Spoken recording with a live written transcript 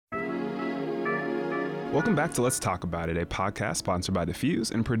Welcome back to Let's Talk About It, a podcast sponsored by The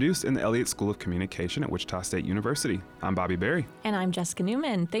Fuse and produced in the Elliott School of Communication at Wichita State University. I'm Bobby Berry. And I'm Jessica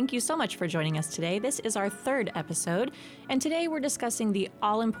Newman. Thank you so much for joining us today. This is our third episode, and today we're discussing the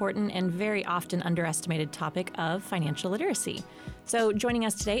all-important and very often underestimated topic of financial literacy. So joining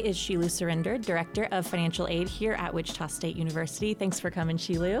us today is Shilu Surinder, Director of Financial Aid here at Wichita State University. Thanks for coming,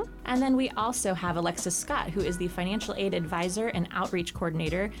 Shilu. And then we also have Alexis Scott, who is the Financial Aid Advisor and Outreach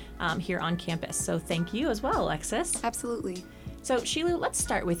Coordinator here on campus. So thank you as well, Alexis. Absolutely. So Shilu, let's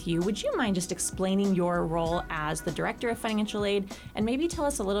start with you. Would you mind just explaining your role as the Director of Financial Aid and maybe tell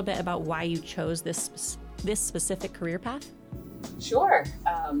us a little bit about why you chose this specific career path? Sure.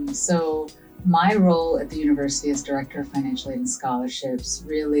 So my role at the university as Director of Financial Aid and Scholarships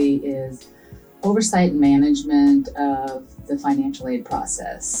really is oversight and management of the financial aid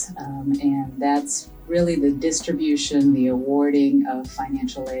process. And that's really the distribution, the awarding of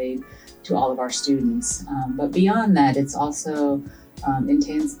financial aid to all of our students. But beyond that, it's also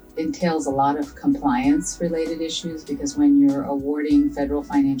entails a lot of compliance related issues, because when you're awarding federal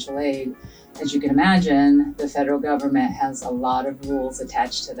financial aid, as you can imagine, the federal government has a lot of rules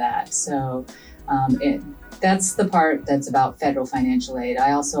attached to that. So that's the part that's about federal financial aid.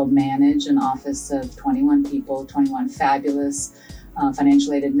 I also manage an office of 21 people, 21 fabulous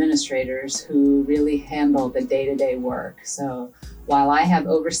financial aid administrators who really handle the day-to-day work. So while I have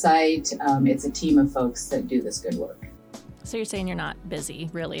oversight, it's a team of folks that do this good work. So you're saying you're not busy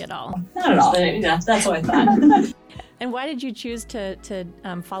really at all? Not at all. Yeah, that's what I thought. And why did you choose to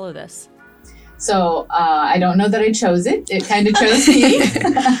follow this? So I don't know that I chose it. It kind of chose me.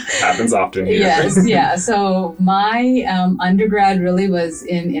 Happens often here. Yes, yeah. So my undergrad really was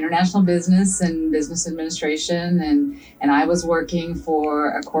in international business and business administration, and I was working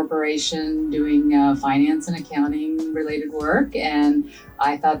for a corporation doing finance and accounting related work, and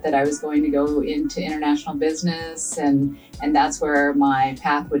I thought that I was going to go into international business, and that's where my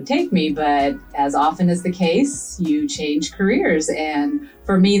path would take me. But as often is the case, you change careers, and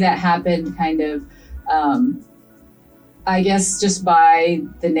for me that happened kind of I guess just by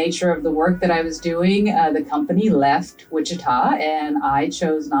the nature of the work that I was doing. The company left Wichita and I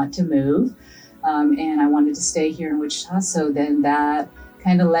chose not to move, and I wanted to stay here in Wichita. So then that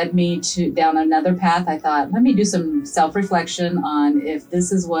kind of led me down another path. I thought, let me do some self-reflection on if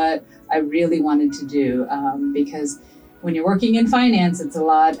this is what I really wanted to do, because when you're working in finance, it's a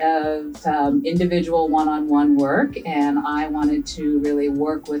lot of individual one-on-one work, and I wanted to really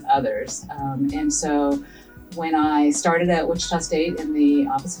work with others. And so when I started at Wichita State in the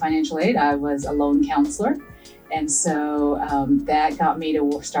Office of Financial Aid, I was a loan counselor. And so that got me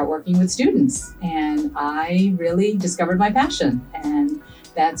to start working with students. And I really discovered my passion. And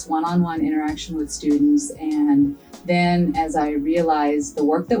that's one-on-one interaction with students. And then as I realized the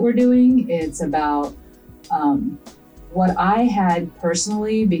work that we're doing, it's about what I had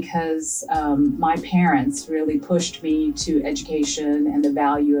personally, because my parents really pushed me to education and the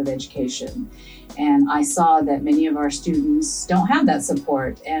value of education. And I saw that many of our students don't have that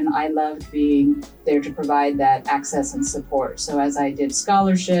support, and I loved being there to provide that access and support. So as I did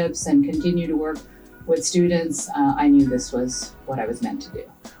scholarships and continue to work with students, I knew this was what I was meant to do.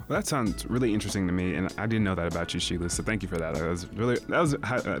 Well, that sounds really interesting to me, and I didn't know that about you, Sheila. So thank you for that.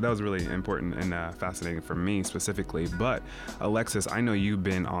 That was really important and fascinating for me specifically. But Alexis, I know you've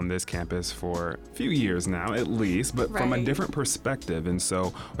been on this campus for a few years now, at least, but from a different perspective. And so,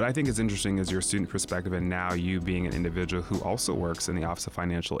 what I think is interesting is your student perspective, and now you being an individual who also works in the Office of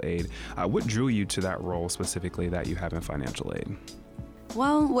Financial Aid. What drew you to that role specifically that you have in financial aid?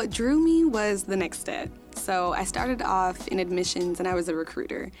 Well, what drew me was the next step. So I started off in admissions and I was a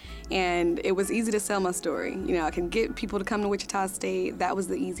recruiter, and it was easy to sell my story. You know, I could get people to come to Wichita State. That was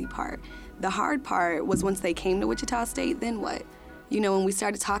the easy part. The hard part was once they came to Wichita State, then what? You know, when we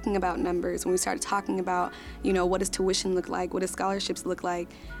started talking about numbers, when we started talking about, you know, what does tuition look like, what does scholarships look like,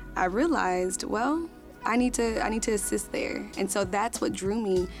 I realized, well, I need to assist there. And so that's what drew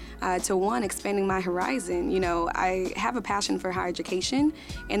me to one, expanding my horizon. You know, I have a passion for higher education,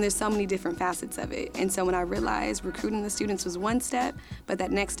 and there's so many different facets of it. And so when I realized recruiting the students was one step, but that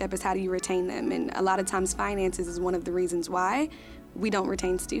next step is how do you retain them? And a lot of times finances is one of the reasons why we don't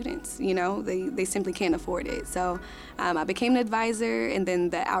retain students. You know, they simply can't afford it. So I became an advisor, and then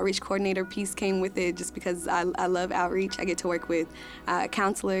the outreach coordinator piece came with it just because I love outreach. I get to work with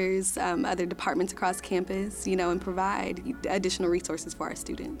counselors, other departments across campus, you know, and provide additional resources for our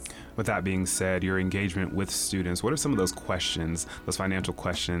students. With that being said, your engagement with students, what are some of those questions, those financial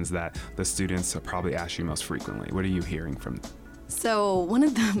questions that the students probably ask you most frequently? What are you hearing from them? So one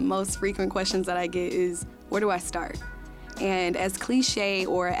of the most frequent questions that I get is, where do I start? And as cliche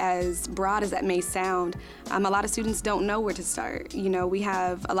or as broad as that may sound, a lot of students don't know where to start. You know, we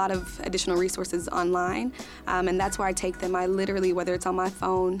have a lot of additional resources online, and that's where I take them. I literally, whether it's on my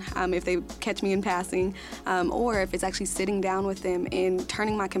phone, if they catch me in passing, or if it's actually sitting down with them and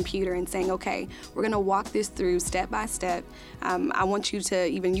turning my computer and saying, okay, we're gonna walk this through step by step. I want you to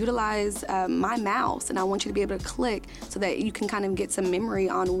even utilize my mouse, and I want you to be able to click so that you can kind of get some memory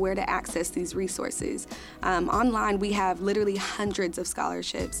on where to access these resources. Online, we have literally hundreds of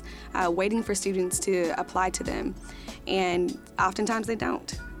scholarships waiting for students to apply to them, and oftentimes they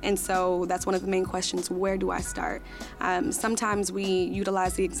don't. And so that's one of the main questions: where do I start? Sometimes we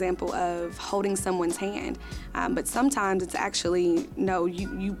utilize the example of holding someone's hand, but sometimes it's actually, no,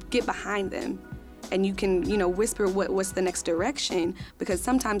 you get behind them and you can, whisper what's the next direction, because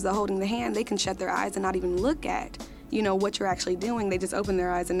sometimes the holding the hand, they can shut their eyes and not even look at what you're actually doing. They just open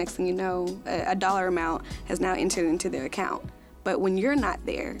their eyes, and next thing you know, a dollar amount has now entered into their account. But when you're not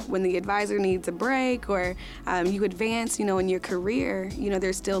there, when the advisor needs a break or you advance, in your career,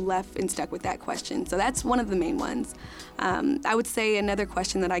 they're still left and stuck with that question. So that's one of the main ones. I would say another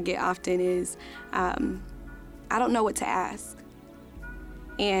question that I get often is, I don't know what to ask.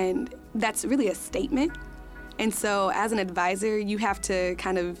 And that's really a statement. And so as an advisor, you have to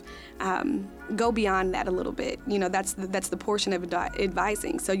kind of go beyond that a little bit. That's the portion of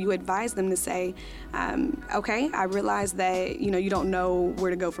advising. So you advise them to say, okay, I realize that, you don't know where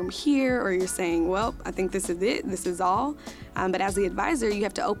to go from here, or you're saying, well, I think this is it, this is all. But as the advisor, you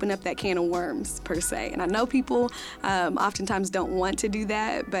have to open up that can of worms, per se. And I know people oftentimes don't want to do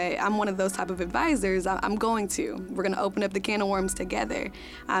that, but I'm one of those type of advisors. We're going to open up the can of worms together.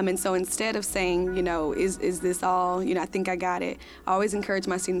 And so instead of saying, is this all, I think I got it, I always encourage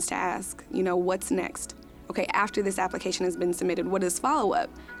my students to ask, what's next? Okay, after this application has been submitted, what does follow-up,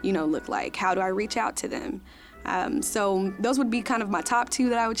 look like? How do I reach out to them? So those would be kind of my top two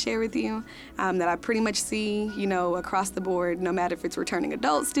that I would share with you, that I pretty much see, across the board, no matter if it's returning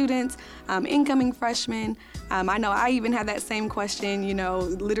adult students, incoming freshmen. I know I even had that same question,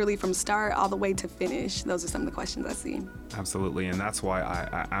 literally from start all the way to finish. Those are some of the questions I see. Absolutely, and that's why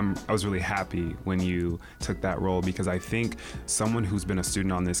I was really happy when you took that role, because I think someone who's been a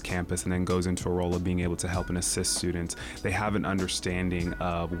student on this campus and then goes into a role of being able to help and assist students, they have an understanding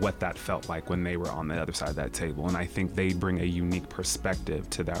of what that felt like when they were on the other side of that table, and I think they bring a unique perspective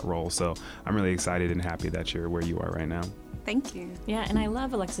to that role. So I'm really excited and happy that you're where you are right now. Thank you. Yeah, and I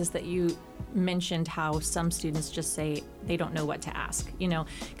love, Alexis, that you mentioned how some students just say they don't know what to ask,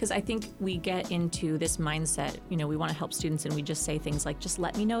 because I think we get into this mindset, we want to help students and we just say things like, just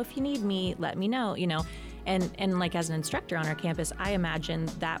let me know if you need me, let me know, and like as an instructor on our campus, I imagine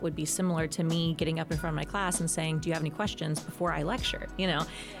that would be similar to me getting up in front of my class and saying, do you have any questions before I lecture, and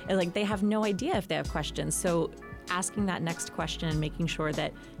like they have no idea if they have questions. So asking that next question and making sure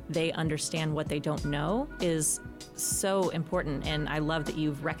that they understand what they don't know is so important. And I love that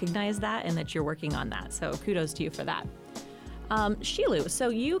you've recognized that and that you're working on that. So kudos to you for that. Shilu, so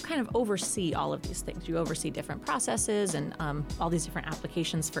you kind of oversee all of these things. You oversee different processes and all these different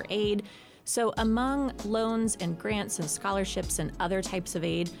applications for aid. So among loans and grants and scholarships and other types of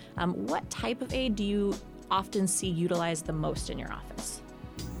aid, what type of aid do you often see utilized the most in your office?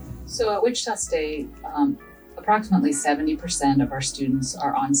 So at Wichita State, approximately 70% of our students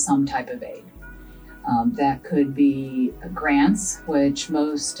are on some type of aid. That could be grants, which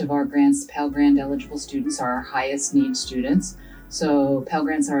most of our grants, Pell Grant eligible students are our highest need students. So Pell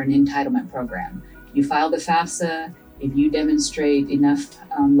Grants are an entitlement program. You file the FAFSA, if you demonstrate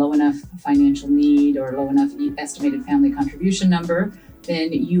low enough financial need or low enough estimated family contribution number,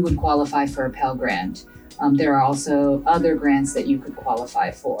 then you would qualify for a Pell Grant. There are also other grants that you could qualify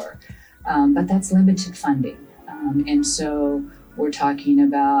for, but that's limited funding. And so we're talking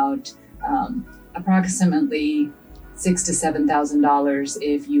about approximately $6,000 to $7,000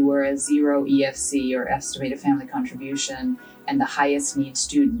 if you were a zero EFC or estimated family contribution and the highest need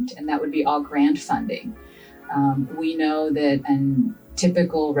student, and that would be all grant funding. We know that a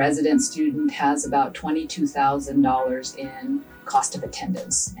typical resident student has about $22,000 in cost of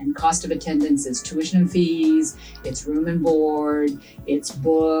attendance. And cost of attendance is tuition and fees, it's room and board, it's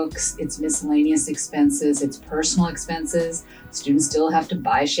books, it's miscellaneous expenses, it's personal expenses. Students still have to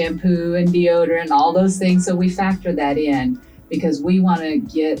buy shampoo and deodorant, all those things. So we factor that in because we want to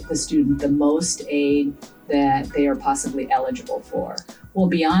get the student the most aid that they are possibly eligible for. Well,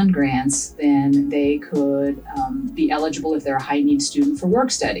 beyond grants, then they could be eligible if they're a high need student for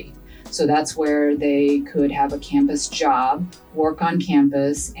work study. So that's where they could have a campus job, work on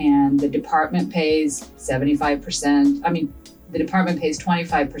campus, and the department pays 75%. The department pays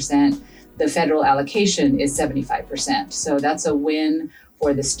 25%. the federal allocation is 75%. So that's a win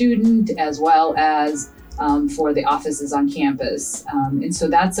for the student as well as for the offices on campus. And so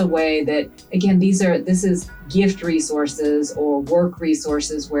that's a way that, again, this is gift resources or work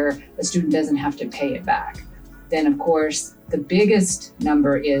resources where a student doesn't have to pay it back. Then, of course, the biggest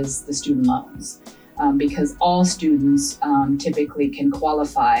number is the student loans. Because all students typically can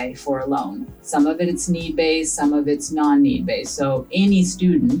qualify for a loan. Some of it's need-based, some of it's non-need-based. So any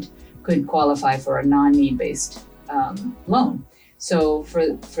student could qualify for a non-need-based loan. So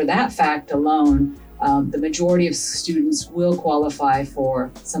for that fact alone, the majority of students will qualify for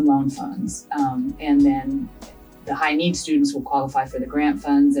some loan funds. And then the high need students will qualify for the grant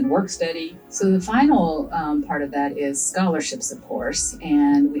funds and work study. So the final part of that is scholarships, of course.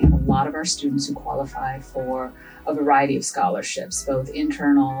 And we have a lot of our students who qualify for a variety of scholarships, both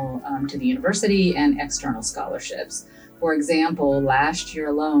internal to the university and external scholarships. For example, last year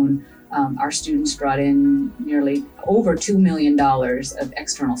alone, our students brought in nearly over $2 million of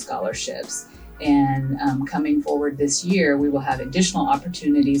external scholarships. And coming forward this year, we will have additional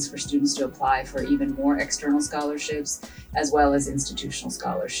opportunities for students to apply for even more external scholarships, as well as institutional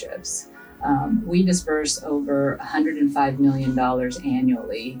scholarships. We disperse over $105 million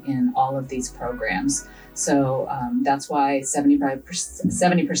annually in all of these programs. So that's why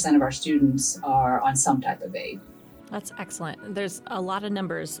 70% of our students are on some type of aid. That's excellent. There's a lot of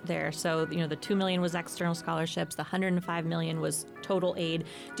numbers there. So, the 2 million was external scholarships, the 105 million was total aid.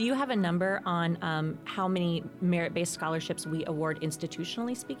 Do you have a number on how many merit-based scholarships we award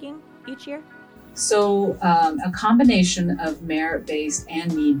institutionally speaking each year? So a combination of merit-based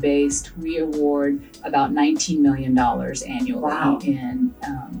and need-based, we award about $19 million annually in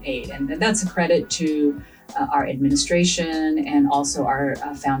aid. And that's a credit to our administration and also our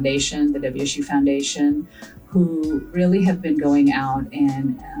foundation, the WSU Foundation, who really have been going out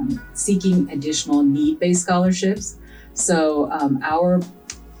and seeking additional need-based scholarships. So our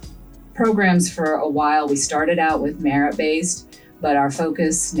programs for a while, we started out with merit-based, but our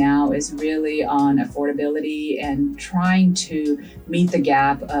focus now is really on affordability and trying to meet the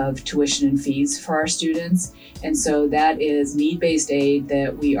gap of tuition and fees for our students. And so that is need-based aid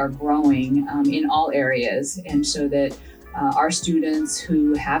that we are growing in all areas. And so that our students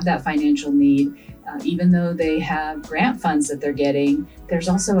who have that financial need, even though they have grant funds that they're getting, there's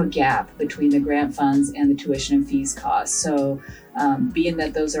also a gap between the grant funds and the tuition and fees costs. So being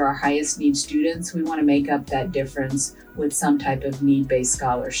that those are our highest need students, we want to make up that difference with some type of need-based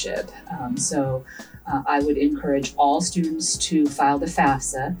scholarship. I would encourage all students to file the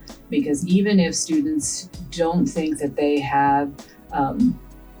FAFSA, because even if students don't think that they have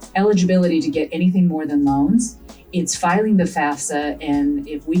eligibility to get anything more than loans, it's filing the FAFSA, and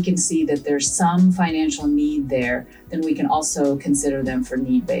if we can see that there's some financial need there, then we can also consider them for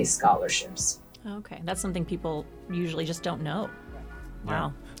need-based scholarships. Okay, that's something people usually just don't know.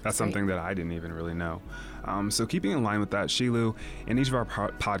 Wow. Yeah, that's something that I didn't even really know. So keeping in line with that, Sheelu, in each of our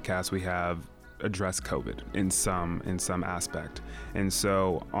podcasts, we have addressed COVID in some aspect. And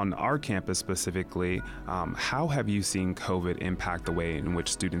so on our campus specifically, how have you seen COVID impact the way in which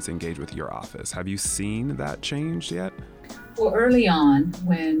students engage with your office? Have you seen that change yet? Well, early on,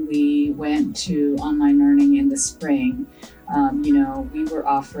 when we went to online learning in the spring, we were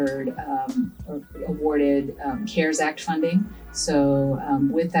offered or awarded CARES Act funding. So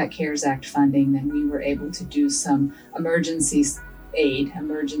with that CARES Act funding, then we were able to do some emergency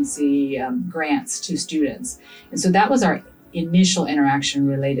grants to students. And so that was our initial interaction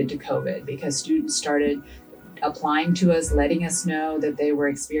related to COVID, because students started applying to us, letting us know that they were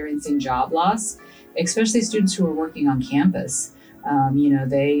experiencing job loss, especially students who were working on campus.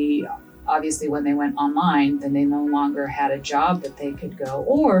 They obviously, when they went online, then they no longer had a job that they could go,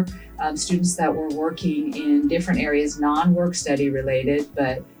 or students that were working in different areas, non-work study related,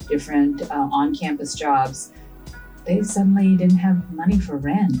 but different on-campus jobs. They suddenly didn't have money for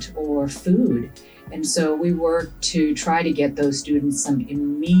rent or food. And so we worked to try to get those students some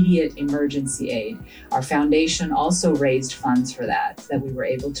immediate emergency aid. Our foundation also raised funds for that we were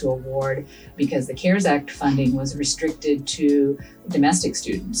able to award, because the CARES Act funding was restricted to domestic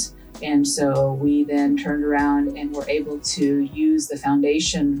students. And so we then turned around and were able to use the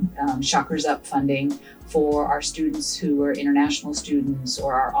foundation Chakras Up funding for our students who were international students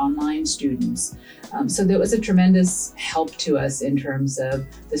or our online students. So that was a tremendous help to us in terms of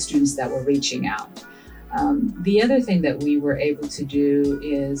the students that were reaching out. The other thing that we were able to do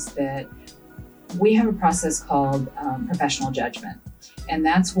is that we have a process called professional judgment. And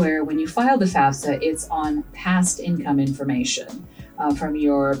that's where when you file the FAFSA, it's on past income information from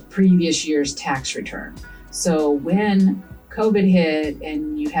your previous year's tax return. So when COVID hit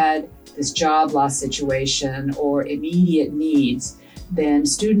and you had this job loss situation or immediate needs, then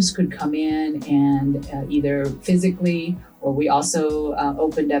students could come in and either physically, or we also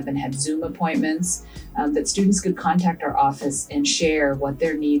opened up and had Zoom appointments, that students could contact our office and share what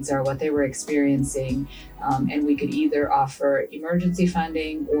their needs are, what they were experiencing, and we could either offer emergency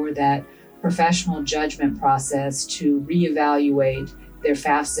funding or that professional judgment process to reevaluate their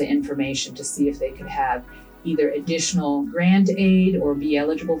FAFSA information to see if they could have either additional grant aid or be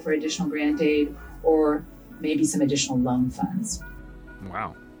eligible for additional grant aid, or maybe some additional loan funds.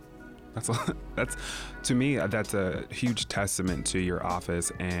 Wow. That's to me, that's a huge testament to your office.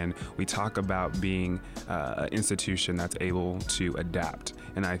 And we talk about being an institution that's able to adapt.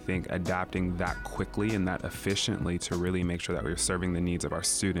 And I think adapting that quickly and that efficiently to really make sure that we're serving the needs of our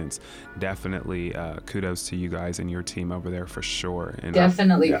students, definitely kudos to you guys and your team over there for sure. And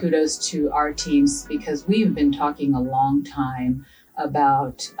definitely kudos to our teams, because we've been talking a long time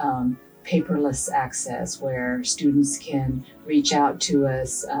about paperless access, where students can reach out to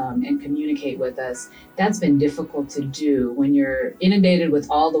us and communicate with us. That's been difficult to do when you're inundated with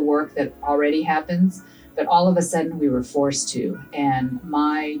all the work that already happens, but all of a sudden we were forced to. And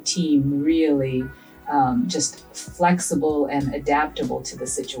my team really just flexible and adaptable to the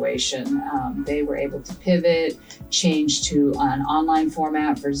situation. They were able to pivot, change to an online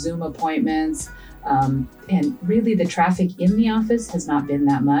format for Zoom appointments. And really the traffic in the office has not been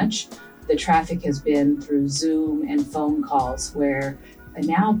that much. The traffic has been through Zoom and phone calls, where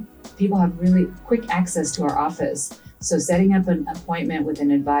now people have really quick access to our office. So setting up an appointment with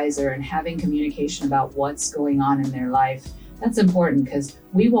an advisor and having communication about what's going on in their life, that's important, because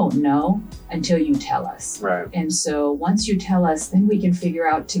we won't know until you tell us. Right. And so once you tell us, then we can figure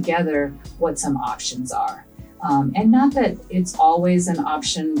out together what some options are. And not that it's always an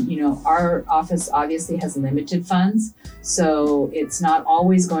option, our office obviously has limited funds, so it's not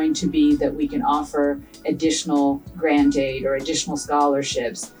always going to be that we can offer additional grant aid or additional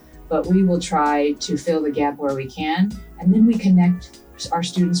scholarships, but we will try to fill the gap where we can, and then we connect our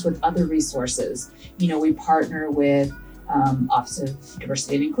students with other resources. We partner with Office of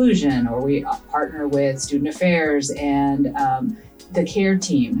Diversity and Inclusion, or we partner with Student Affairs and the care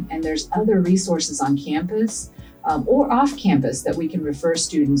team, and there's other resources on campus or off campus that we can refer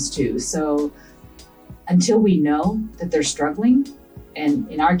students to. So until we know that they're struggling, and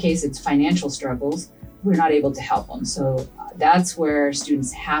in our case it's financial struggles, we're not able to help them. So that's where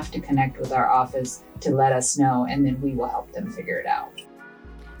students have to connect with our office to let us know, and then we will help them figure it out.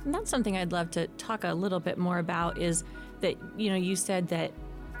 And that's something I'd love to talk a little bit more about, is that, you said that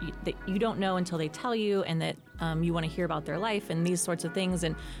you don't know until they tell you, and that you want to hear about their life and these sorts of things.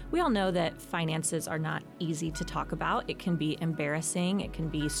 And we all know that finances are not easy to talk about. It can be embarrassing, it can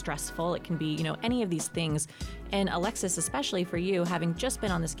be stressful, it can be, any of these things. And Alexis, especially for you, having just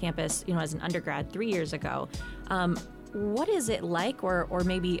been on this campus, as an undergrad 3 years ago, what is it like, or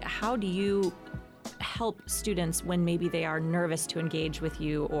maybe how do you help students when maybe they are nervous to engage with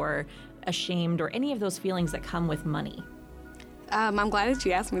you, or ashamed, or any of those feelings that come with money? I'm glad that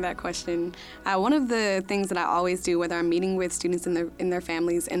you asked me that question. One of the things that I always do, whether I'm meeting with students in their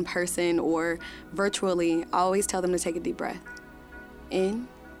families in person or virtually, I always tell them to take a deep breath. In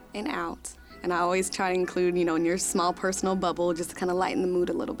and out. And I always try to include, in your small personal bubble, just to kind of lighten the mood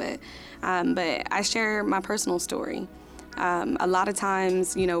a little bit. But I share my personal story. A lot of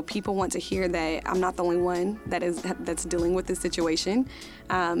times, people want to hear that I'm not the only one that's dealing with this situation,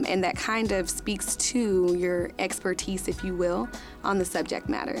 and that kind of speaks to your expertise, if you will, on the subject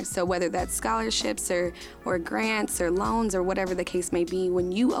matter. So whether that's scholarships or grants or loans or whatever the case may be,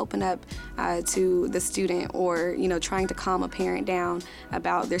 when you open up to the student, or trying to calm a parent down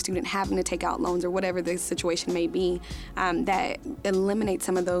about their student having to take out loans or whatever the situation may be, that eliminates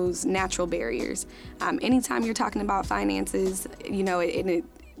some of those natural barriers. Anytime you're talking about finances,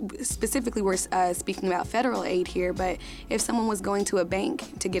 specifically we're speaking about federal aid here, but if someone was going to a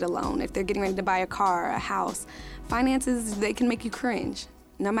bank to get a loan, if they're getting ready to buy a car, a house, finances, they can make you cringe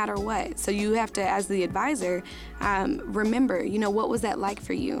no matter what. So you have to, as the advisor, remember, what was that like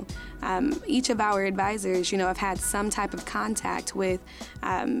for you? Each of our advisors, have had some type of contact with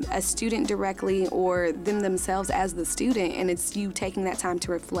a student directly, or them themselves as the student, and it's you taking that time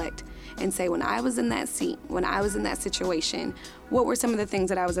to reflect and say, when I was in that seat, when I was in that situation, what were some of the things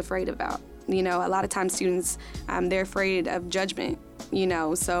that I was afraid about? You know, a lot of times students, they're afraid of judgment, you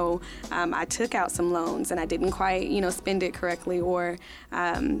know, so I took out some loans and I didn't quite, you know, spend it correctly, or,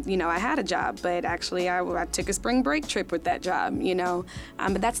 you know, I had a job, but actually I took a spring break trip with that job, you know,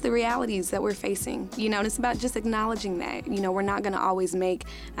 but that's the realities that we're facing, you know, and it's about just acknowledging that, you know, we're not going to always make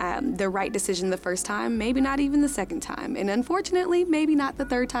the right decision the first time, maybe not even the second time, and unfortunately, maybe not the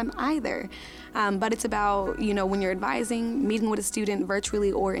third time either. But it's about, you know, when you're advising, meeting with a student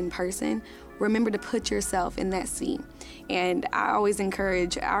virtually or in person, remember to put yourself in that seat. And I always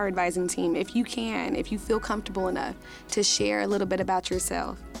encourage our advising team, if you feel comfortable enough to share a little bit about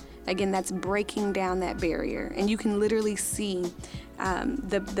yourself. Again, that's breaking down that barrier. And you can literally see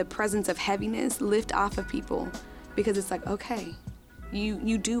the presence of heaviness lift off of people, because it's like, okay,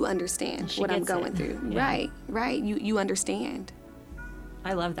 you do understand what I'm going through. Yeah. Right. You understand.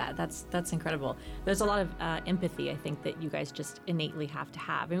 I love that. That's incredible. There's a lot of empathy, I think, that you guys just innately have to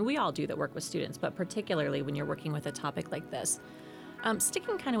have. I mean, we all do that work with students, but particularly when you're working with a topic like this.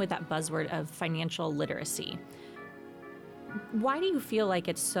 Sticking kind of with that buzzword of financial literacy, why do you feel like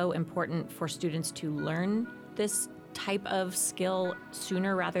it's so important for students to learn this type of skill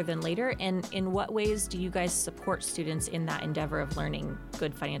sooner rather than later? And in what ways do you guys support students in that endeavor of learning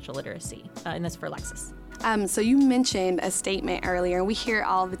good financial literacy? And that's for Alexis. So you mentioned a statement earlier, and we hear it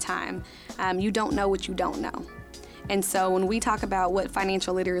all the time. You don't know what you don't know. And so when we talk about what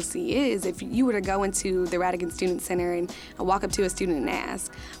financial literacy is, if you were to go into the Rattigan Student Center and walk up to a student and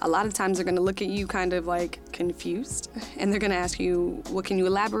ask, a lot of times they're going to look at you kind of like confused, and they're going to ask you, well, can you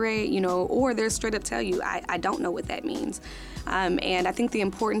elaborate, you know, or they're straight up tell you, I don't know what that means. And I think the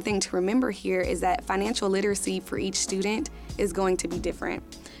important thing to remember here is that financial literacy for each student is going to be different.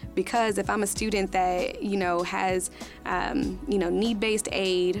 Because if I'm a student that, you know, has, need-based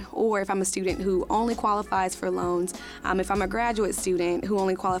aid, or if I'm a student who only qualifies for loans, if I'm a graduate student who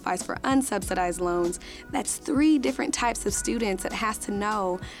only qualifies for unsubsidized loans, that's 3 different types of students that has to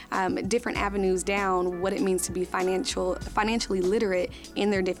know different avenues down what it means to be financially literate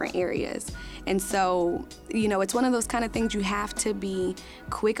in their different areas. And so, you know, it's one of those kind of things you have to be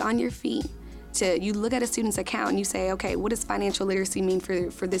quick on your feet. You look at a student's account and you say, okay, what does financial literacy mean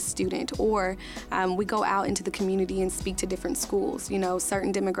for this student? Or we go out into the community and speak to different schools, you know,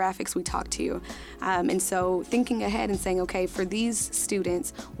 certain demographics we talk to. And so thinking ahead and saying, okay, for these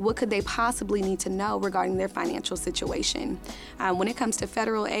students, what could they possibly need to know regarding their financial situation? When it comes to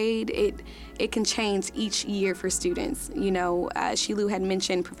federal aid, it can change each year for students. You know, Shilu had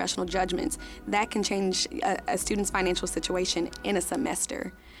mentioned professional judgments. That can change a student's financial situation in a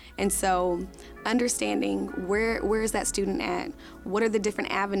semester. And so understanding where is that student at, what are the different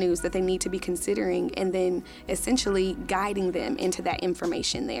avenues that they need to be considering, and then essentially guiding them into that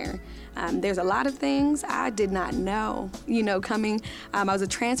information there. There's a lot of things I did not know, you know, coming. I was a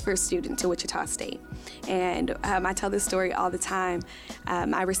transfer student to Wichita State, and I tell this story all the time.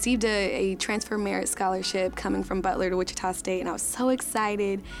 I received a transfer merit scholarship coming from Butler to Wichita State, and I was so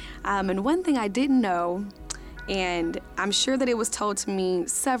excited. And one thing I didn't know, and I'm sure that it was told to me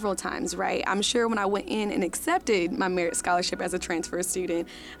several times, right? I'm sure when I went in and accepted my merit scholarship as a transfer student,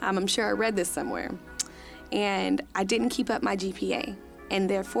 I'm sure I read this somewhere. And I didn't keep up my GPA. And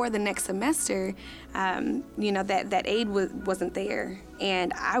therefore, the next semester, that aid wasn't there.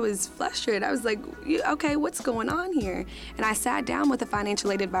 And I was frustrated. I was like, okay, what's going on here? And I sat down with a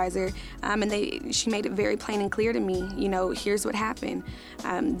financial aid advisor, and she made it very plain and clear to me, you know, here's what happened.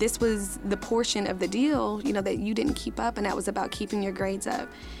 This was the portion of the deal, you know, that you didn't keep up, and that was about keeping your grades up.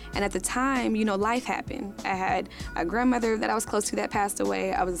 And at the time, you know, life happened. I had a grandmother that I was close to that passed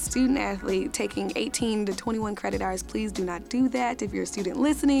away. I was a student athlete taking 18 to 21 credit hours. Please do not do that if you're a student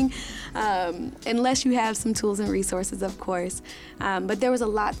listening, unless you have some tools and resources, of course. But there was a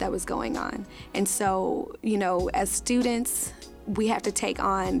lot that was going on. And so, you know, as students, we have to take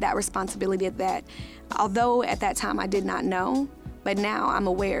on that responsibility of that. Although at that time I did not know, but now I'm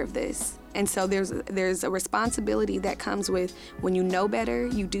aware of this. And so there's a responsibility that comes with when you know better,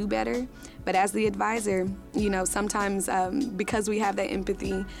 you do better. But as the advisor, you know, sometimes because we have that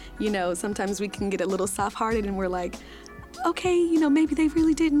empathy, you know, sometimes we can get a little soft-hearted and we're like, okay, you know, maybe they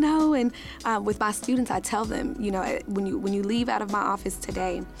really didn't know. And with my students, I tell them, you know, when you leave out of my office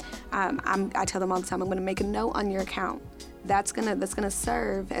today, I tell them all the time, I'm going to make a note on your account. That's gonna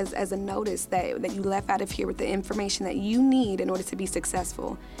serve as a notice that you left out of here with the information that you need in order to be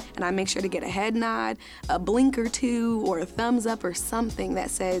successful. And I make sure to get a head nod, a blink or two, or a thumbs up or something that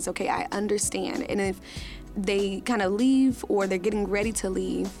says, okay, I understand. And if they kind of leave or they're getting ready to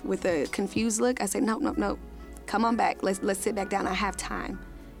leave with a confused look, I say, no, come on back. Let's sit back down. I have time.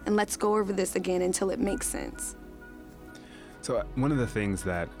 And let's go over this again until it makes sense. So one of the things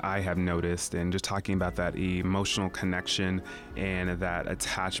that I have noticed, and just talking about that emotional connection and that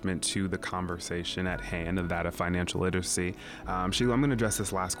attachment to the conversation at hand, of that of financial literacy, Sheila, I'm going to address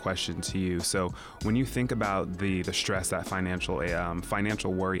this last question to you. So when you think about the stress that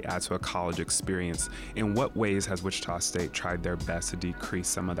financial worry adds to a college experience, in what ways has Wichita State tried their best to decrease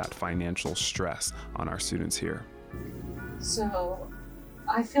some of that financial stress on our students here? So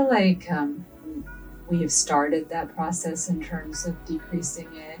I feel like we have started that process in terms of decreasing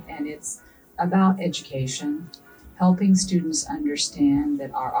it, and it's about education, helping students understand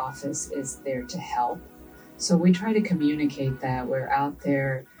that our office is there to help. So we try to communicate that. We're out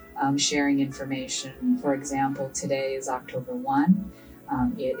there sharing information. For example, today is October 1.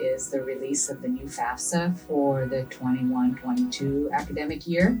 It is the release of the new FAFSA for the 21-22 academic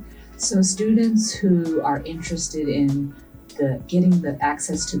year. So students who are interested in getting the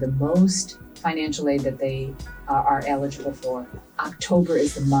access to the most financial aid that they are eligible for, October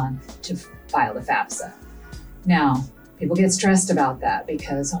is the month to file the FAFSA. Now, people get stressed about that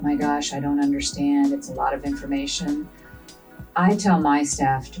because, oh my gosh, I don't understand. It's a lot of information. I tell my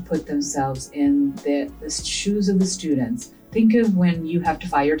staff to put themselves in the shoes of the students. Think of when you have to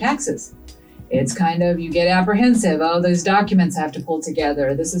file your taxes. It's kind of, you get apprehensive. Oh, those documents I have to pull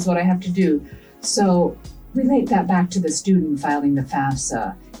together. This is what I have to do. So relate that back to the student filing the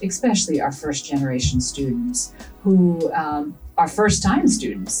FAFSA, especially our first generation students who are first time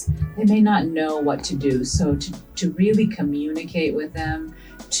students. They may not know what to do. So to really communicate with them,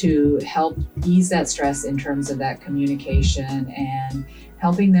 to help ease that stress in terms of that communication and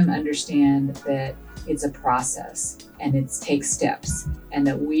helping them understand that it's a process and it takes steps and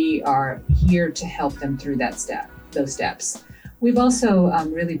that we are here to help them through those steps. We've also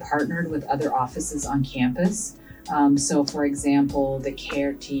really partnered with other offices on campus. So for example, the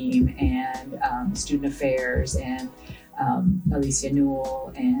CARE team and Student Affairs and Alicia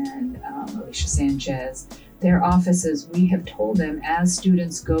Newell and Alicia Sanchez, their offices, we have told them as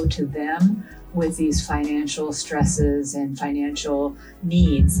students go to them with these financial stresses and financial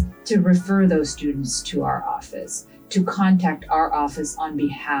needs to refer those students to our office, to contact our office on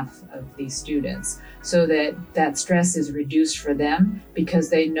behalf of these students so that that stress is reduced for them because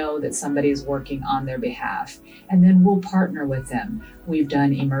they know that somebody is working on their behalf. And then we'll partner with them. We've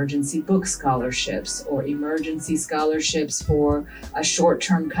done emergency book scholarships or emergency scholarships for a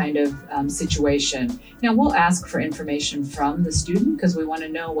short-term kind of situation. Now we'll ask for information from the student because we want to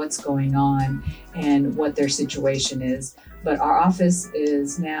know what's going on and what their situation is. But our office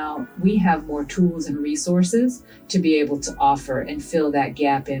is now, we have more tools and resources to be able to offer and fill that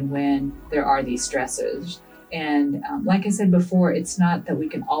gap in when there are these stressors. And like I said before, it's not that we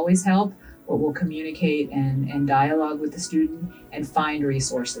can always help, but we'll communicate and dialogue with the student and find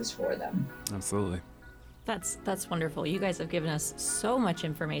resources for them. Absolutely. That's wonderful. You guys have given us so much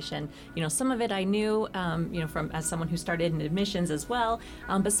information. You know, some of it I knew, from as someone who started in admissions as well,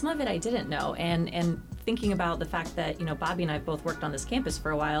 but some of it I didn't know. And thinking about the fact that, Bobby and I both worked on this campus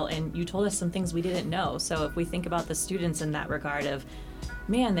for a while, and you told us some things we didn't know. So if we think about the students in that regard of,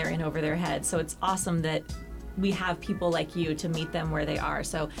 man, they're in over their heads. So it's awesome that we have people like you to meet them where they are.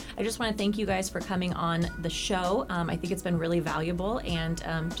 So I just want to thank you guys for coming on the show. I think it's been really valuable, and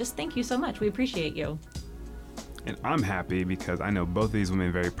just thank you so much. We appreciate you. And I'm happy because I know both of these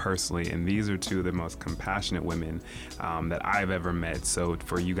women very personally, and these are two of the most compassionate women that I've ever met. So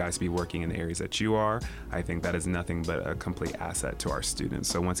for you guys to be working in the areas that you are, I think that is nothing but a complete asset to our students.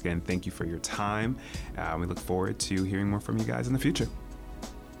 So once again, thank you for your time. We look forward to hearing more from you guys in the future.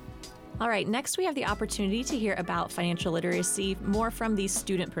 All right, next we have the opportunity to hear about financial literacy more from the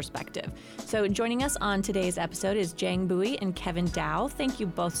student perspective. So joining us on today's episode is Jang Bui and Kevin Dow. Thank you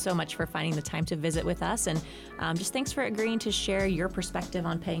both so much for finding the time to visit with us, and just thanks for agreeing to share your perspective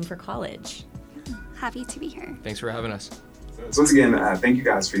on paying for college. Happy to be here. Thanks for having us. So once again, thank you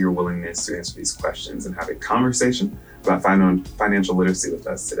guys for your willingness to answer these questions and have a conversation about financial literacy with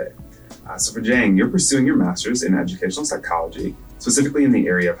us today. So for Jang, you're pursuing your master's in educational psychology, specifically in the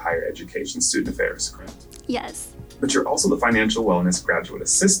area of higher education student affairs, correct? Yes. But you're also the financial wellness graduate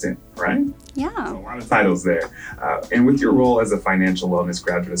assistant, right? Yeah. So a lot of titles there. And with your role as a financial wellness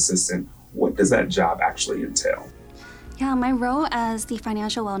graduate assistant, what does that job actually entail? Yeah, my role as the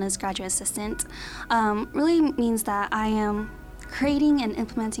financial wellness graduate assistant really means that I am creating and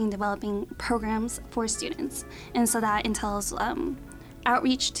implementing, developing programs for students. And so that entails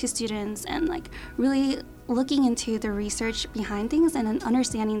outreach to students and really looking into the research behind things and then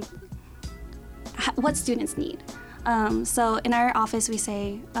understanding what students need. So in our office, we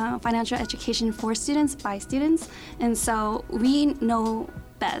say financial education for students by students. And so we know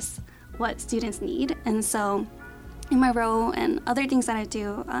best what students need. And so in my role and other things that I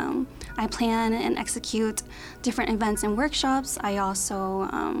do, I plan and execute different events and workshops. I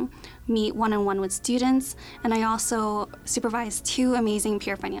also meet one-on-one with students, and I also supervise 2 amazing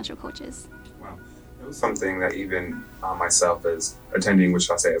peer financial coaches. Wow. It was something that even myself as attending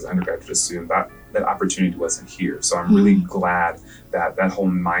Wichita State as an undergraduate student, that opportunity wasn't here. So I'm really glad that that whole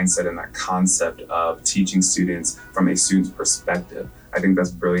mindset and that concept of teaching students from a student's perspective, I think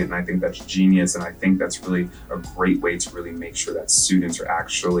that's brilliant, and I think that's genius, and I think that's really a great way to really make sure that students are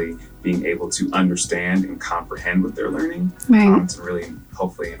actually being able to understand and comprehend what they're learning, to really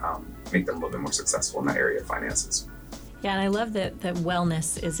hopefully make them a little bit more successful in that area of finances. Yeah, and I love that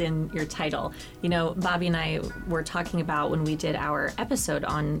wellness is in your title. You know, Bobby and I were talking about when we did our episode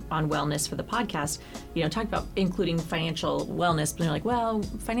on wellness for the podcast, you know, talked about including financial wellness, but they're like, well,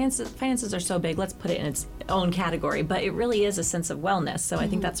 finances are so big, let's put it in its own category. But it really is a sense of wellness. So I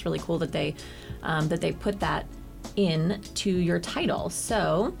think that's really cool that they put that in to your title.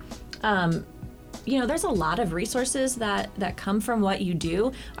 So, you know, there's a lot of resources that come from what you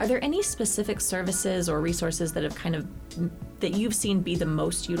do. Are there any specific services or resources that have that you've seen be the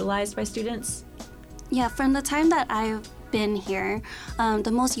most utilized by students? Yeah, from the time that I've been here, the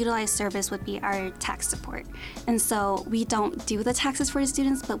most utilized service would be our tax support. And so we don't do the taxes for the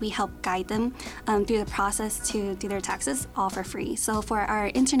students, but we help guide them through the process to do their taxes, all for free. So for our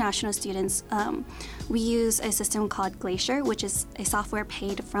international students, we use a system called Glacier, which is a software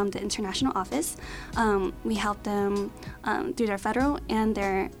paid from the international office. We help them do their federal and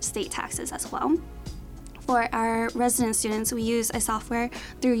their state taxes as well. For our resident students, we use a software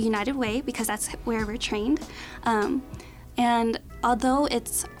through United Way because that's where we're trained. And although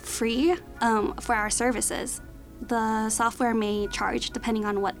it's free for our services, the software may charge depending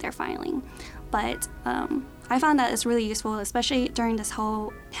on what they're filing. But I found that it's really useful, especially during this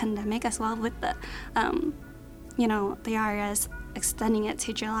whole pandemic as well with the, the IRS extending it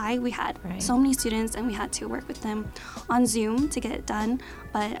to July. We had so many students and we had to work with them on Zoom to get it done.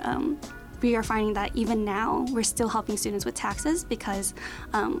 But we are finding that even now we're still helping students with taxes because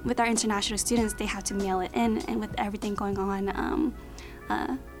with our international students, they have to mail it in, and with everything going on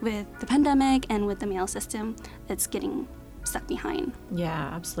with the pandemic and with the mail system, it's getting stuck behind.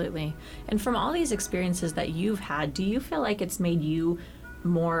 Yeah, absolutely. And from all these experiences that you've had, do you feel like it's made you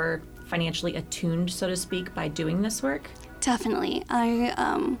more financially attuned, so to speak, by doing this work? Definitely.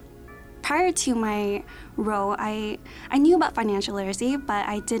 Prior to my role, I knew about financial literacy, but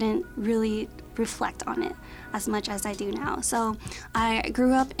I didn't really reflect on it as much as I do now. So I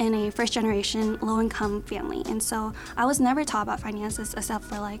grew up in a first-generation low-income family, and so I was never taught about finances except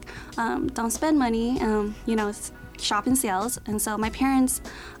for don't spend money, shop in sales. And so my parents,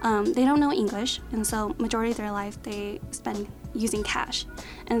 they don't know English, and so majority of their life they spend using cash.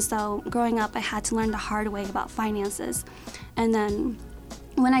 And so growing up, I had to learn the hard way about finances. And then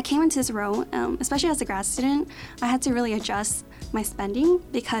when I came into this role, especially as a grad student, I had to really adjust my spending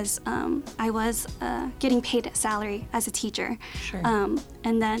because I was getting paid a salary as a teacher. Sure.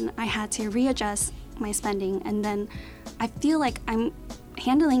 And then I had to readjust my spending, and then I feel like I'm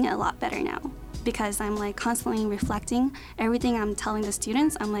handling it a lot better now because I'm constantly reflecting everything I'm telling the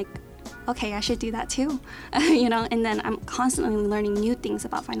students. I'm like, okay, I should do that too, and then I'm constantly learning new things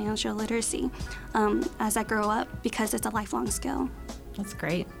about financial literacy as I grow up because it's a lifelong skill. That's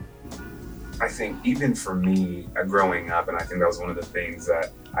great. I think even for me, growing up, and I think that was one of the things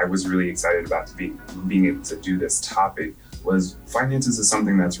that I was really excited about being able to do this topic, was finances is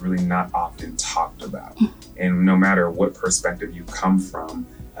something that's really not often talked about. And no matter what perspective you come from,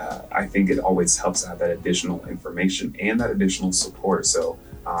 I think it always helps to have that additional information and that additional support. So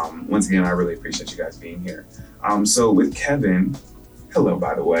once again, I really appreciate you guys being here. So with Kevin, hello,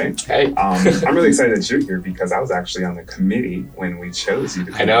 by the way. Hey. I'm really excited that you're here because I was actually on the committee when we chose you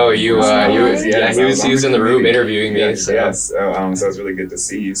to come. I know, he was in the room interviewing me. Yes. So it's really good to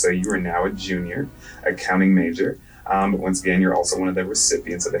see you. So you are now a junior, accounting major. But once again, you're also one of the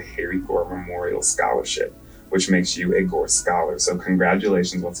recipients of the Harry Gore Memorial Scholarship, which makes you a Gore Scholar. So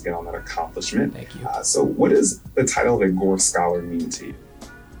congratulations once again on that accomplishment. Thank you. So what does the title of a Gore Scholar mean to you?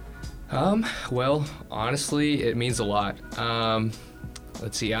 Well, honestly, it means a lot.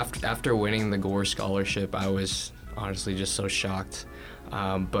 Let's see, after winning the Gore Scholarship, I was honestly just so shocked.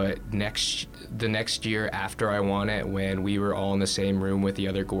 But the next year after I won it, when we were all in the same room with the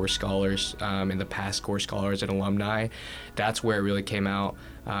other Gore Scholars and the past Gore Scholars and alumni, that's where it really came out.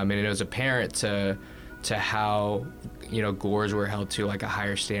 And it was apparent to how, Gores were held to a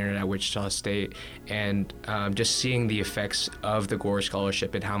higher standard at Wichita State, and just seeing the effects of the Gore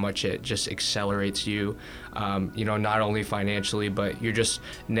Scholarship and how much it just accelerates you, not only financially, but you're just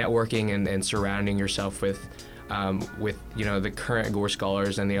networking and surrounding yourself with with the current Gore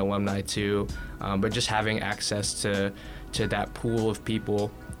Scholars and the alumni too, but just having access to that pool of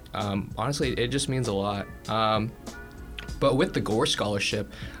people, honestly, it just means a lot. But with the Gore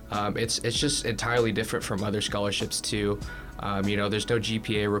Scholarship, it's just entirely different from other scholarships too. There's no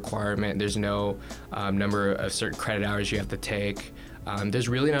GPA requirement. There's no number of certain credit hours you have to take. There's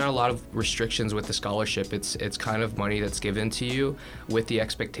really not a lot of restrictions with the scholarship. It's kind of money that's given to you with the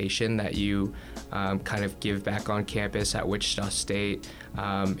expectation that you kind of give back on campus at Wichita State,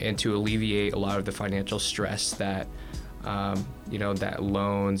 and to alleviate a lot of the financial stress that that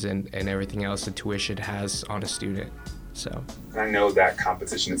loans and everything else, the tuition has on a student. So I know that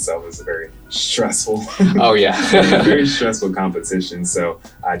competition itself is a very stressful. Oh yeah, very stressful competition. So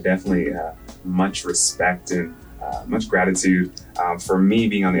definitely much respect and much gratitude for me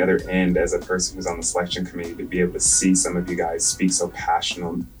being on the other end as a person who's on the selection committee, to be able to see some of you guys speak so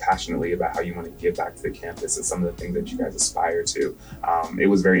passionately about how you want to give back to the campus and some of the things that you guys aspire to. It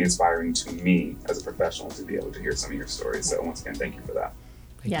was very inspiring to me as a professional to be able to hear some of your stories. So once again, thank you for that.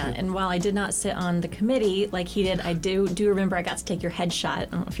 Thank you. And while I did not sit on the committee like he did, I do remember I got to take your headshot. I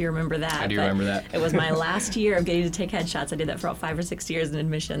don't know if you remember that. I do remember that. It was my last year of getting to take headshots. I did that for about 5 or 6 years in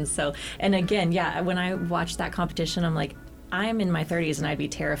admissions. So, and again, when I watched that competition, I'm like, I'm in my 30s and I'd be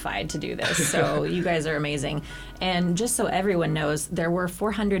terrified to do this. So you guys are amazing. And just so everyone knows, there were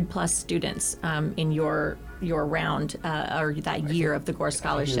 400 plus students in your round or that year of the Gore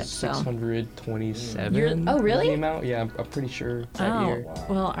Scholarship. 627. Oh, really? The amount? Yeah, I'm pretty sure that year. Wow.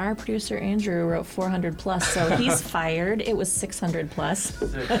 Well, our producer Andrew wrote 400 plus, so he's fired. It was 600 plus.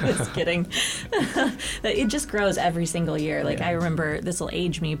 Just kidding. It just grows every single year. Like I remember, this will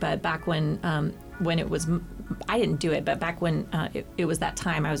age me, but back when it was, I didn't do it, but back when it was that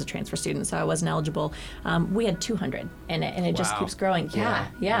time, I was a transfer student, so I wasn't eligible. We had 200, and it just keeps growing. Yeah.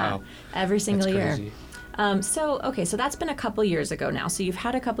 Wow. Every single That's year. crazy. So that's been a couple years ago now. So you've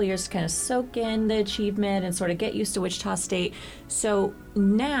had a couple years to kind of soak in the achievement and sort of get used to Wichita State. So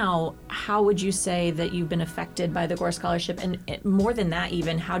now, how would you say that you've been affected by the Gore Scholarship? And more than that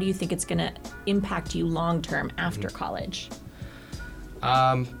even, how do you think it's going to impact you long term after college?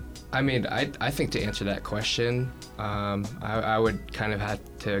 I think to answer that question, I would kind of have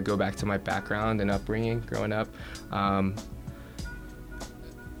to go back to my background and upbringing growing up.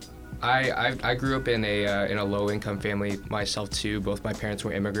 I grew up in a low-income family myself too. Both my parents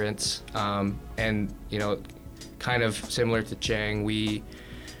were immigrants, and kind of similar to Chang,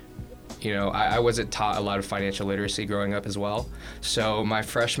 I wasn't taught a lot of financial literacy growing up as well. So my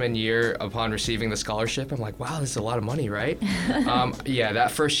freshman year, upon receiving the scholarship, I'm like, wow, this is a lot of money, right? That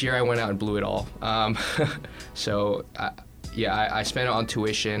first year I went out and blew it all. I spent it on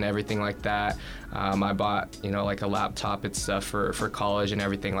tuition, everything like that. I bought, like a laptop and stuff for college and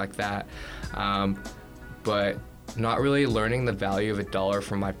everything like that. But not really learning the value of a dollar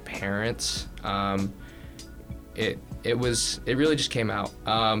from my parents. It really just came out.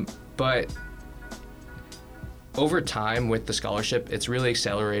 But over time with the scholarship, it's really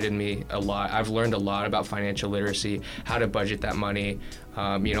accelerated me a lot. I've learned a lot about financial literacy, how to budget that money,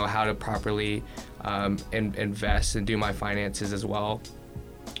 how to properly invest and do my finances as well.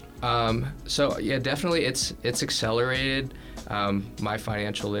 Definitely it's accelerated my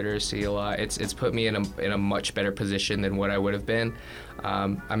financial literacy a lot. It's put me in a much better position than what I would have been.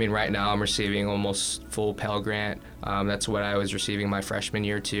 Right now I'm receiving almost full Pell Grant. That's what I was receiving my freshman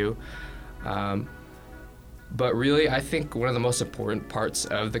year too. But really, I think one of the most important parts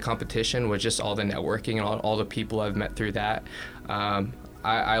of the competition was just all the networking and all the people I've met through that.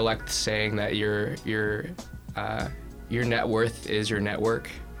 I like saying that your net worth is your network.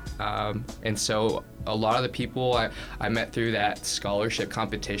 And so a lot of the people I met through that scholarship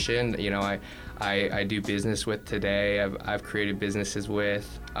competition, I do business with today. I've created businesses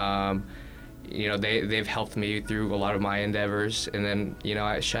with. They've helped me through a lot of my endeavors. And then,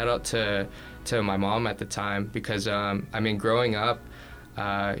 I shout out to my mom at the time because, growing up,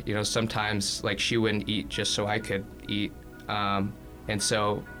 sometimes like she wouldn't eat just so I could eat. And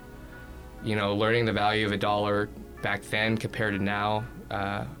so, learning the value of a dollar back then compared to now,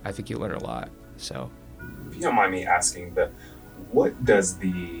 I think you learn a lot. So, if you don't mind me asking, what does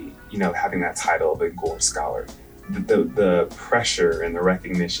having that title of a Gore Scholar, the pressure and the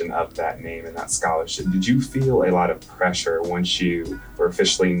recognition of that name and that scholarship, did you feel a lot of pressure once you were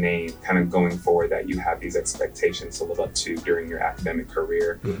officially named, kind of going forward, that you have these expectations to live up to during your academic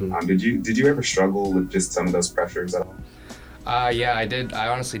career? Mm-hmm. Did you ever struggle with just some of those pressures at all? Yeah, I did. I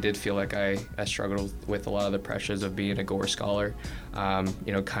honestly did feel like I struggled with a lot of the pressures of being a Gore Scholar,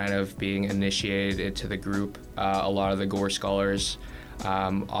 kind of being initiated into the group. A lot of the Gore Scholars,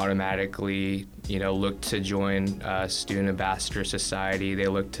 automatically, look to join Student Ambassador Society. They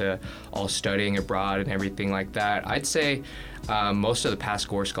look to all studying abroad and everything like that. I'd say most of the past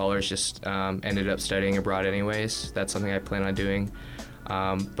Gore Scholars just ended up studying abroad anyways. That's something I plan on doing.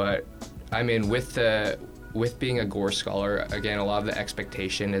 But I mean, with being a Gore Scholar, again, a lot of the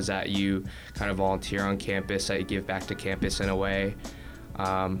expectation is that you kind of volunteer on campus, that you give back to campus in a way.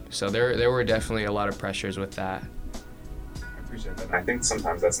 So there were definitely a lot of pressures with that. I appreciate that. I think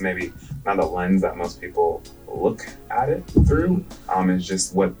sometimes that's maybe not the lens that most people look at it through, is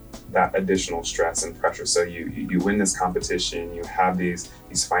just what that additional stress and pressure. So you win this competition, you have these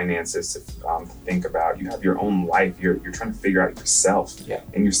finances to think about, you have your own life, you're trying to figure out yourself,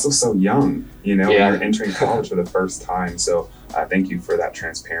 and you're still so young, you're entering college for the first time. So thank you for that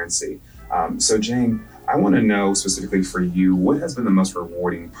transparency. So Jane, I want to know specifically for you, what has been the most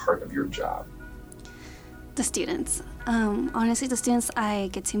rewarding part of your job? The students. Honestly, the students I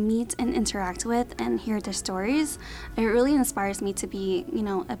get to meet and interact with and hear their stories, it really inspires me to be,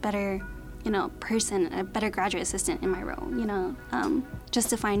 a better, person, a better graduate assistant in my role, just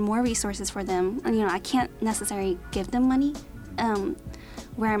to find more resources for them. And, I can't necessarily give them money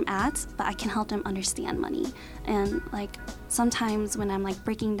where I'm at, but I can help them understand money. And, sometimes when I'm,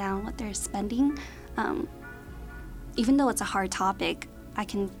 breaking down what they're spending, even though it's a hard topic, I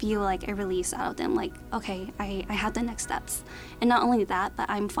can feel a release out of them, okay, I have the next steps. And not only that, but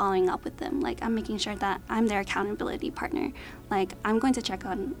I'm following up with them. I'm making sure that I'm their accountability partner. I'm going to check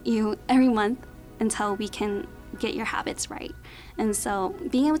on you every month until we can get your habits right. And so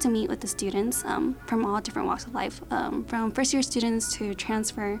being able to meet with the students from all different walks of life, from first-year students to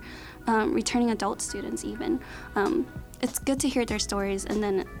transfer, returning adult students even, it's good to hear their stories, and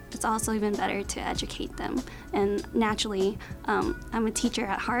then it's also even better to educate them. And naturally, I'm a teacher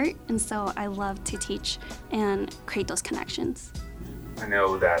at heart, and so I love to teach and create those connections. I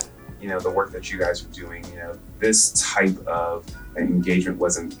know that, the work that you guys are doing, this type of engagement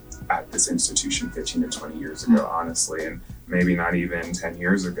wasn't at this institution 15 to 20 years ago, honestly, and maybe not even 10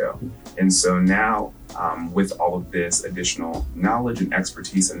 years ago. And so now, with all of this additional knowledge and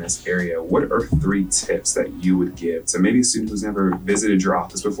expertise in this area, what are 3 tips that you would give to maybe a student who's never visited your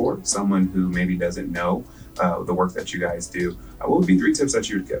office before, someone who maybe doesn't know the work that you guys do? What would be 3 tips that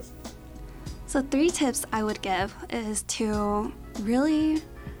you would give? So 3 tips I would give is to really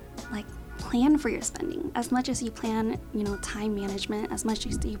plan for your spending. As much as you plan, time management, as much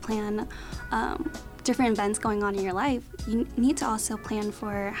as you plan different events going on in your life, you need to also plan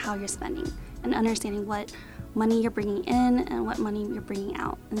for how you're spending and understanding what money you're bringing in and what money you're bringing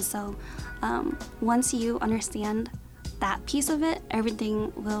out. And so once you understand that piece of it,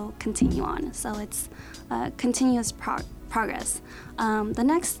 everything will continue on. So it's continuous progress. The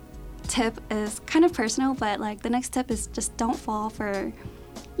next tip is kind of personal, but the next tip is just don't fall for,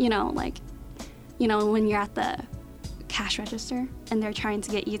 when you're at the cash register and they're trying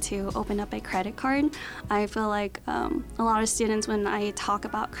to get you to open up a credit card. I feel like a lot of students, when I talk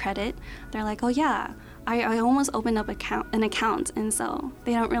about credit, they're like, oh yeah, I almost opened up an account. And so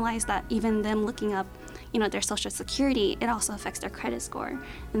they don't realize that even them looking up, their social security, it also affects their credit score.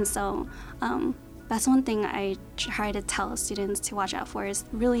 And so that's one thing I try to tell students to watch out for, is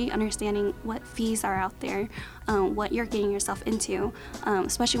really understanding what fees are out there, what you're getting yourself into,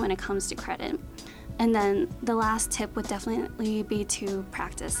 especially when it comes to credit. And then the last tip would definitely be to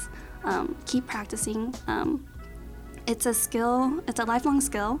practice. Keep practicing. It's a skill, it's a lifelong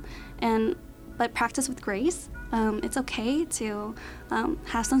skill, but practice with grace. It's okay to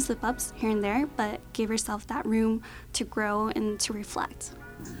have some slip-ups here and there, but give yourself that room to grow and to reflect.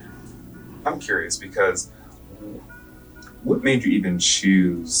 I'm curious because what made you even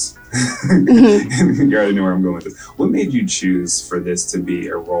choose? You already know where I'm going with this. What made you choose for this to be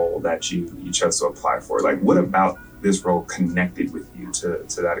a role that you chose to apply for? What about this role connected with you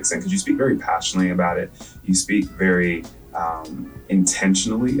to that extent? Because you speak very passionately about it. You speak very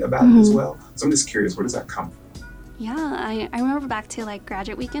intentionally about it as well. So I'm just curious, where does that come from? Yeah, I remember back to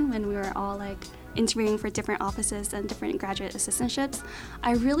graduate weekend when we were all interviewing for different offices and different graduate assistantships.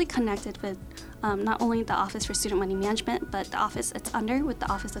 I really connected with not only the Office for Student Money Management, but the office it's under with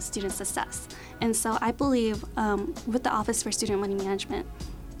the Office of Student Success. And so I believe with the Office for Student Money Management,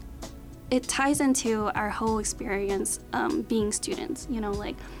 it ties into our whole experience being students.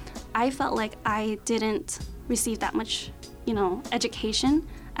 I felt like I didn't receive that much, education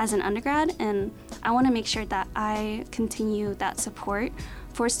as an undergrad, and I want to make sure that I continue that support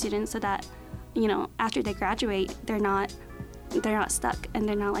for students so that after they graduate, they're not stuck and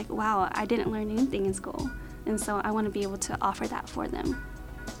they're not wow, I didn't learn anything in school. And so I want to be able to offer that for them.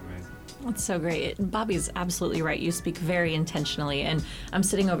 That's amazing. That's so great. Bobby's absolutely right. You speak very intentionally. And I'm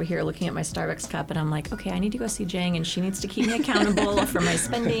sitting over here looking at my Starbucks cup and I'm like, okay, I need to go see Jang and she needs to keep me accountable for my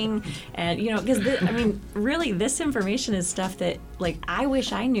spending. And, because really this information is stuff that like I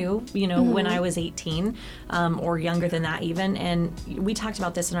wish I knew, when I was 18 or younger than that even. And we talked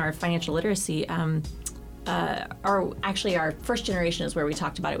about this in our financial literacy our first generation is where we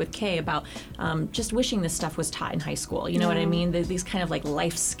talked about it with Kay about just wishing this stuff was taught in high school. You know what I mean? These kind of like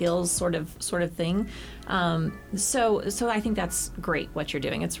life skills sort of thing. So I think that's great what you're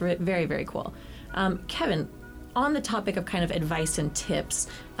doing. It's very, very cool. Kevin, on the topic of kind of advice and tips,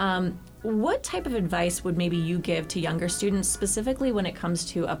 what type of advice would maybe you give to younger students, specifically when it comes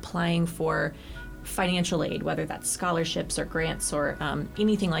to applying for financial aid, whether that's scholarships or grants or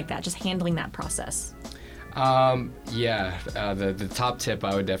anything like that, just handling that process? The top tip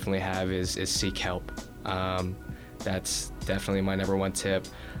I would definitely have is seek help. That's definitely my number one tip.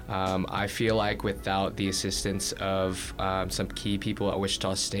 I feel like without the assistance of some key people at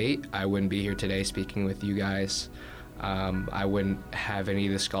Wichita State, I wouldn't be here today speaking with you guys. I wouldn't have any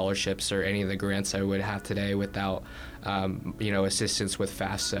of the scholarships or any of the grants I would have today without, assistance with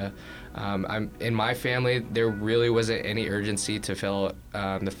FAFSA. In my family, there really wasn't any urgency to fill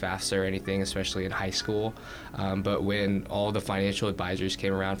out the FAFSA or anything, especially in high school. But when all the financial advisors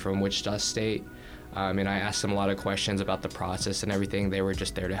came around from Wichita State, and I asked them a lot of questions about the process and everything, they were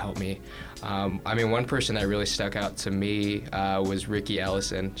just there to help me. One person that really stuck out to me was Ricky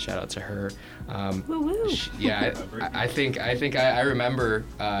Ellison. Shout out to her. I think I remember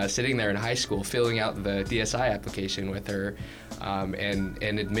sitting there in high school filling out the DSI application with her and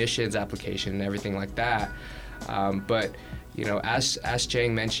admissions application and everything like that. But as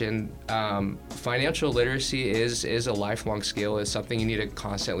Jang mentioned, financial literacy is a lifelong skill. It's something you need to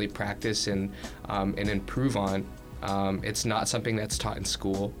constantly practice and improve on. It's not something that's taught in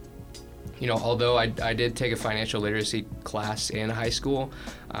school. Although I did take a financial literacy class in high school,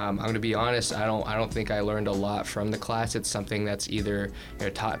 I'm going to be honest, I don't think I learned a lot from the class. It's something that's either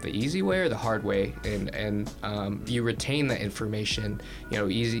taught the easy way or the hard way, and you retain the information,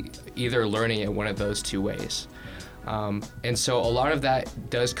 either learning it one of those two ways. And so a lot of that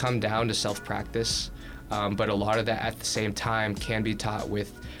does come down to self-practice, but a lot of that at the same time can be taught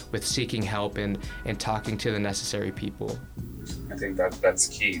with seeking help and talking to the necessary people. I think that's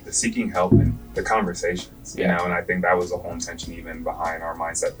key, the seeking help and the conversations, and I think that was the whole intention even behind our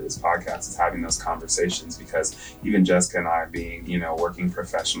mindset for this podcast, is having those conversations, because even Jessica and I being, working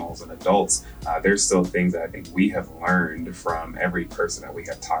professionals and adults, there's still things that I think we have learned from every person that we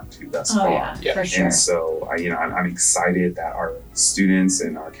have talked to thus far. Yeah, for sure. And so, I'm excited that our students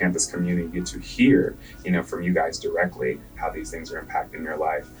and our campus community get to hear, from you guys directly how these things are impacting your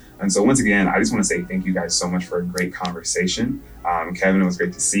life. And so once again, I just want to say thank you guys so much for a great conversation. Kevin, it was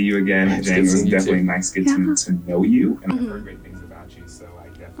great to see you again. Jane, it was definitely nice getting to know you, and I've heard great things about you, so I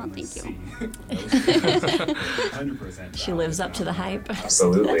definitely see those 100%. She lives up to the hype.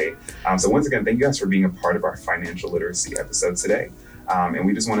 Absolutely. So once again, thank you guys for being a part of our financial literacy episode today. And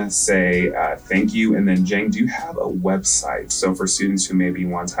we just want to say thank you. And then, Jang, do you have a website? So for students who maybe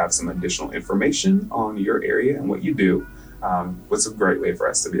want to have some additional information on your area and what you do, what's a great way for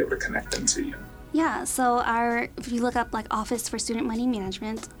us to be able to connect them to you? Yeah, so if you look up like Office for Student Money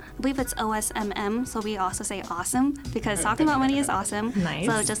Management, I believe it's OSMM, so we also say awesome because talking about money is awesome. Nice.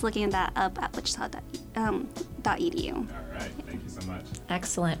 So just looking that up at wichita.edu. All right, thank you so much.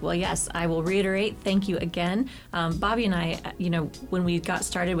 Excellent. Well, yes, I will reiterate, thank you again. Bobby and I, when we got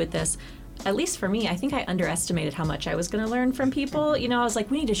started with this, at least for me, I think I underestimated how much I was going to learn from people. I was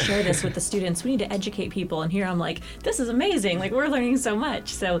like, we need to share this with the students. We need to educate people. And here I'm like, this is amazing. Like, we're learning so much.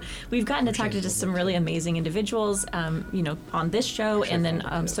 So we've gotten to talk to just some really amazing individuals, on this show and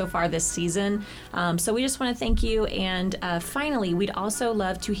then so far this season. So we just want to thank you. And finally, we'd also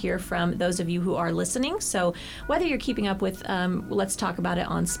love to hear from those of you who are listening. So whether you're keeping up with Let's Talk About It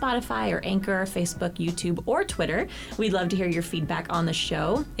on Spotify or Anchor, Facebook, YouTube, or Twitter, we'd love to hear your feedback on the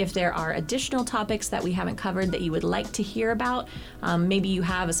show. If there are additional topics that we haven't covered that you would like to hear about, maybe you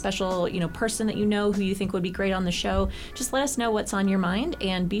have a special person that who you think would be great on the show, just let us know what's on your mind,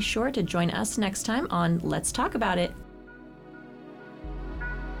 and be sure to join us next time on Let's Talk About It.